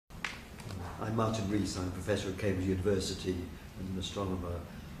I'm Martin Rees. I'm a professor at Cambridge University and an astronomer.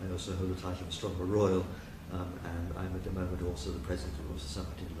 I also hold the title of Astronomer Royal, and I'm at the moment also the President of the Royal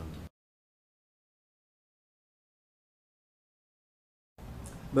Society in London.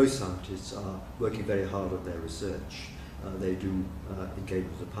 Most scientists are working very hard on their research. They do engage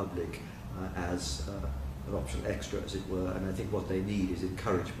with the public as an optional extra, as it were, and I think what they need is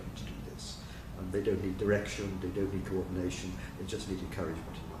encouragement to do this. They don't need direction, they don't need coordination, they just need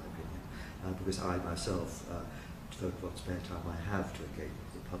encouragement, in my opinion. Because I myself devote what spare time I have to engage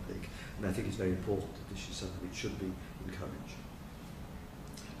with the public, and I think it's very important that this is something which should be encouraged.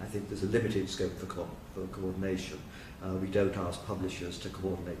 I think there's a limited scope for coordination. We don't ask publishers to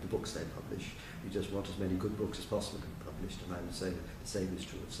coordinate the books they publish. We just want as many good books as possible to be published, and I would say that the same is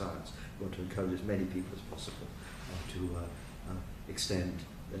true of science. We want to encourage as many people as possible to extend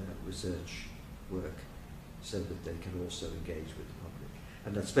their research work so that they can also engage with the public.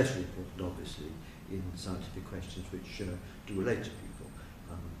 And that's especially important, obviously, in scientific questions which do relate to people,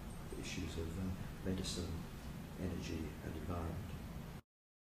 issues of medicine, energy and environment.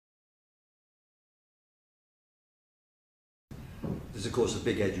 There's of course a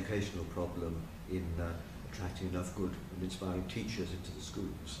big educational problem in attracting enough good and inspiring teachers into the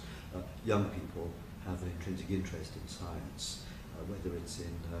schools. Young people have an intrinsic interest in science, whether it's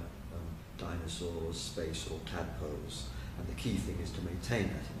in dinosaurs, space or tadpoles, and the key thing is to maintain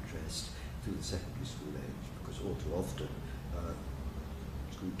that interest through the secondary school age, because all too often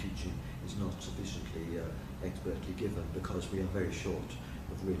school teaching is not sufficiently expertly given, because we are very short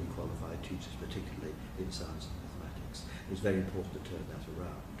of really qualified teachers, particularly in science and mathematics. It's very important to turn that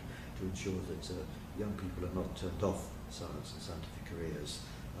around, to ensure that young people are not turned off science and scientific careers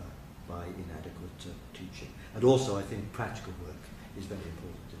by inadequate teaching. And also I think practical work is very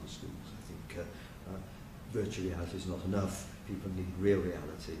important in the schools. I think virtual reality is not enough. People need real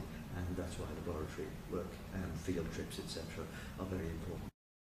reality, and that's why laboratory work and field trips, etc., are very important.